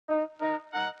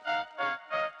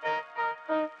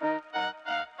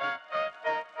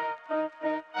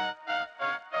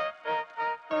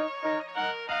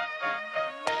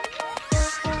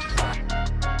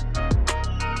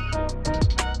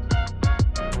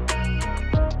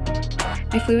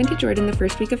I flew into Jordan the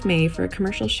first week of May for a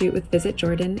commercial shoot with Visit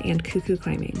Jordan and Cuckoo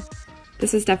Climbing.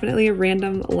 This was definitely a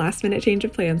random, last-minute change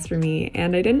of plans for me,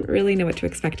 and I didn't really know what to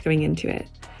expect going into it.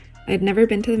 I had never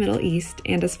been to the Middle East,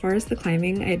 and as far as the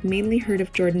climbing, I had mainly heard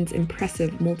of Jordan's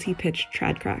impressive multi-pitch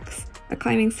trad cracks, a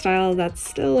climbing style that's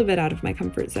still a bit out of my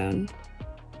comfort zone.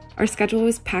 Our schedule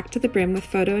was packed to the brim with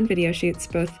photo and video shoots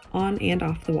both on and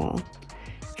off the wall.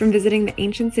 From visiting the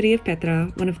ancient city of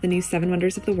Petra, one of the new 7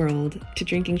 wonders of the world, to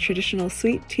drinking traditional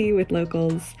sweet tea with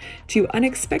locals, to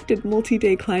unexpected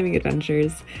multi-day climbing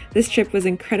adventures, this trip was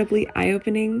incredibly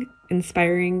eye-opening,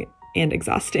 inspiring, and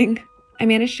exhausting. I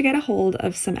managed to get a hold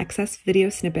of some excess video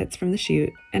snippets from the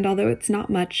shoot, and although it's not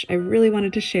much, I really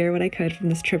wanted to share what I could from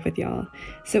this trip with y'all.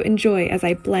 So enjoy as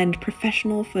I blend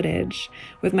professional footage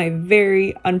with my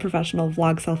very unprofessional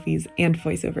vlog selfies and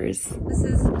voiceovers. This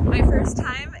is my first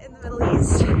time in the Middle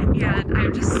East, and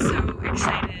I'm just so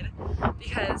excited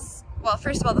because, well,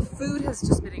 first of all, the food has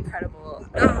just been incredible.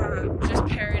 Just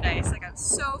paradise. Like, I'm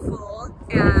so full,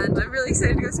 and I'm really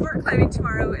excited to go sport climbing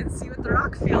tomorrow and see what the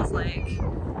rock feels like.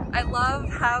 I love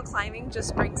how climbing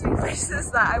just brings me places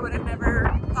that I would have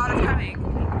never thought of coming.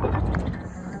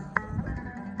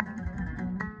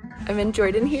 I'm in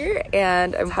Jordan here,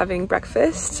 and I'm having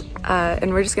breakfast,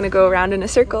 and we're just gonna go around in a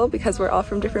circle because we're all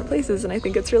from different places, and I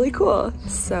think it's really cool.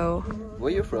 So,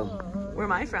 where are you from? Where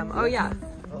am I from? Oh yeah,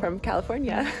 from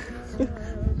California.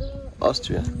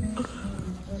 Austria.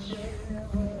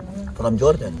 From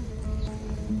Jordan.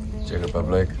 Czech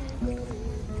Republic.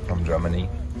 From Germany.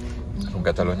 From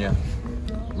Catalonia.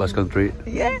 Basque Country.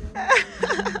 Yeah.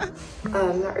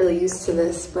 I'm not really used to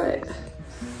this, but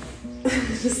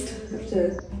just have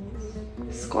to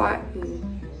squat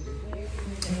and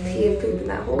pee and poop in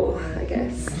that hole, I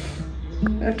guess.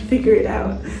 I have to figure it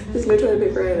out. There's no toilet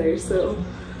paper either, so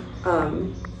I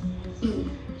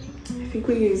think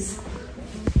we use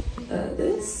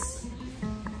this.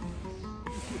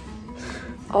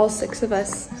 All 6 of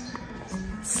us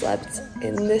slept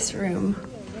in this room.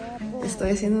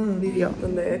 Estoy haciendo un video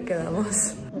donde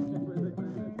quedamos.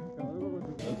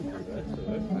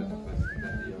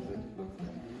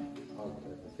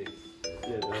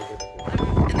 In the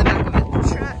back of a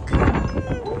truck.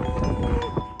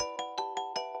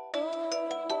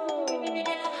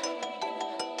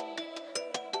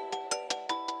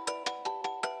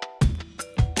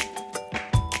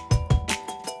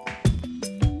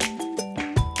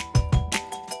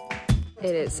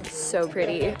 It is so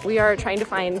pretty. We are trying to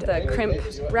find the crimp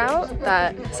route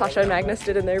that Sasha and Magnus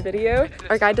did in their video.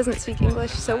 Our guide doesn't speak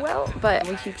English so well, but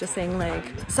we keep just saying like,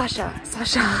 Sasha,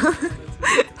 Sasha.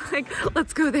 Like,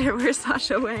 let's go there where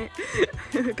Sasha went.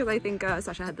 Because I think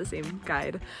Sasha had the same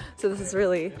guide. So this is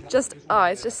really just, oh,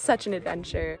 it's just such an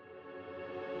adventure.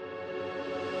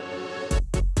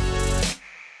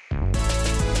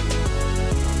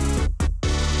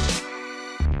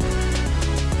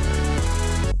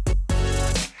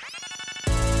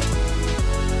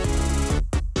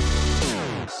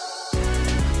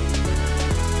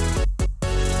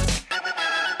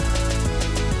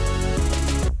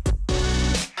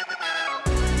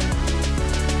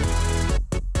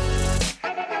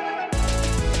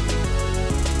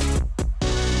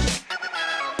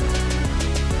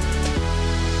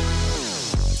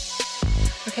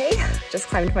 Just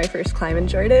climbed my first climb in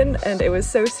Jordan, and it was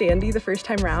so sandy the first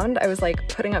time round. I was like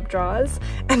putting up draws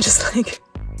and just like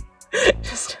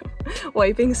just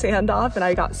wiping sand off, and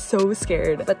I got so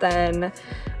scared. But then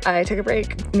I took a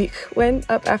break. Meek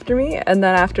went up after me, and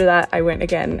then after that I went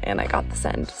again and I got the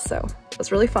send. So it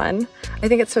was really fun. I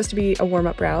think it's supposed to be a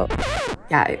warm-up route.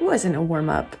 Yeah, it wasn't a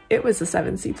warm-up. It was a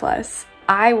 7C+.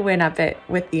 I went up it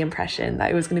with the impression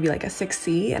that it was gonna be like a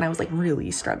 6C, and I was like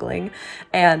really struggling,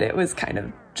 and it was kind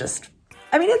of just,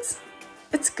 I mean,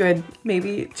 it's good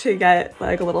maybe to get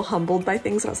like a little humbled by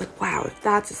things. And I was like, wow, if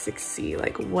that's a 6C,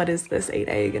 like what is this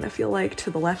 8A gonna feel like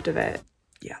to the left of it?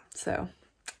 Yeah, so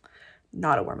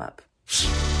not a warm up.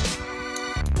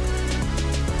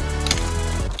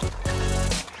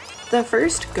 The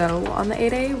first go on the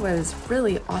 8A was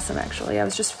really awesome actually. I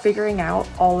was just figuring out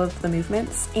all of the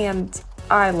movements, and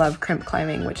I love crimp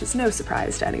climbing, which is no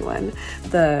surprise to anyone.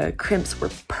 The crimps were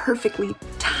perfectly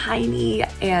tiny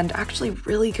and actually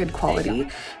really good quality.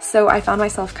 So I found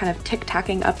myself kind of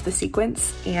tic-tacking up the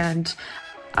sequence, and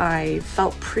I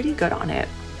felt pretty good on it.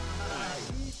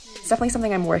 It's definitely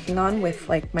something I'm working on with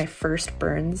like my first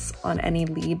burns on any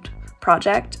lead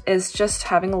project, is just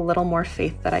having a little more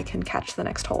faith that I can catch the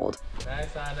next hold.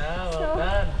 Nice, Anna. Well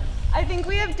done. I think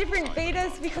we have different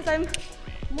betas because I'm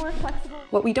more flexible.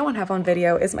 What we don't have on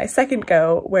video is my second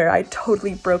go, where I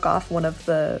totally broke off one of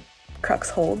the crux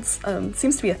holds.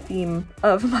 Seems to be a theme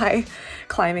of my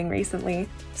climbing recently.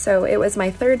 So it was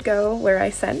my third go where I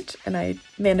sent, and I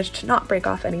managed to not break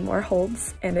off any more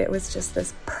holds, and it was just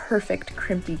this perfect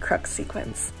crimpy crux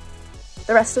sequence.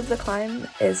 The rest of the climb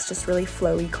is just really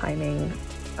flowy climbing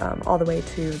all the way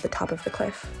to the top of the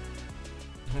cliff.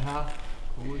 Yeah,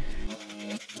 cool.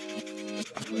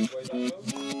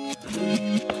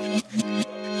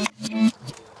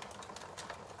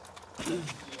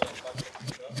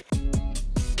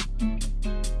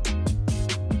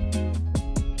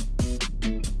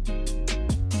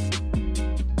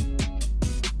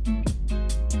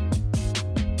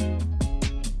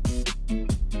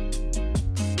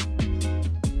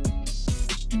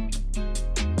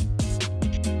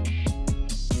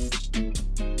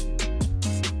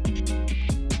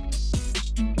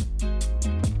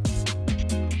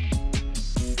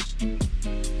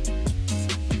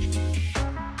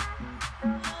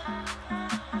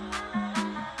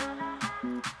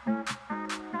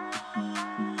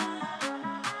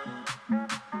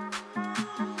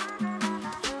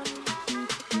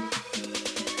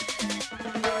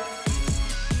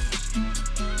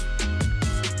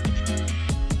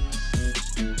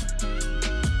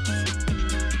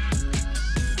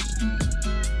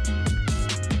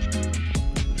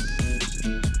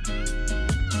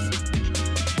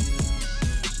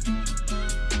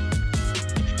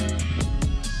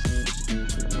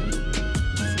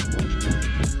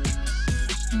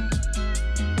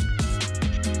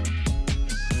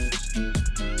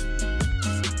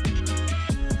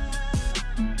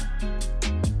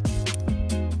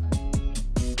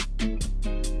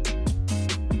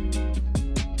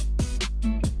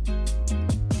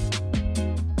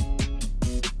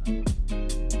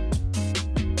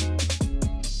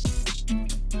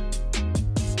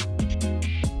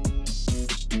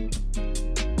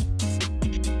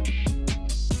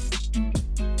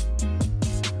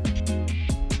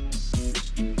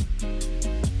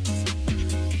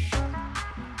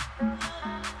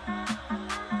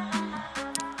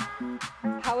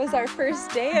 How was our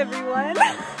first day, everyone? It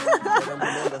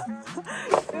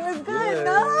was good,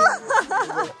 no?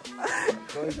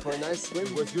 Going for a nice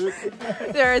swim. Was good.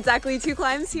 There are exactly 2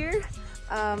 climbs here.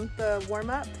 The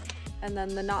warm-up and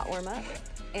then the not warm-up.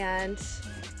 And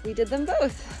we did them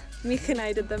both. Mika and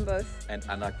I did them both. And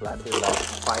Anna climbed it like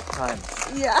 5 times.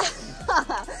 Yeah.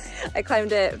 I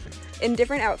climbed it in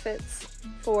different outfits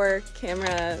for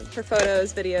camera, for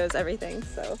photos, videos, everything,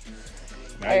 so.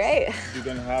 Nice. All right. You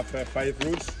don't have 5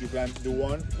 routes, you can do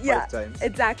one 5 times.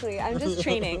 Exactly. I'm just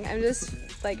training. I'm just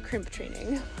like crimp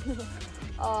training.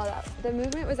 Oh, the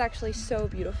movement was actually so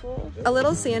beautiful. A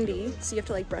little sandy, so you have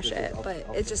to like brush it, but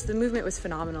it's just, the movement was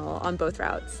phenomenal on both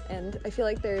routes. And I feel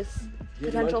like there's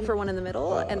potential for one in the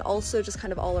middle and also just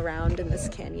kind of all around in this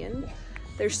canyon.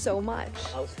 There's so much.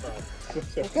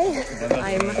 Okay,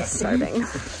 I'm starving.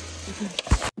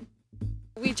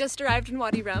 We just arrived in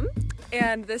Wadi Rum,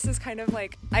 and this is kind of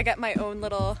like, I get my own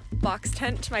little box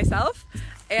tent to myself,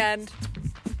 and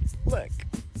look.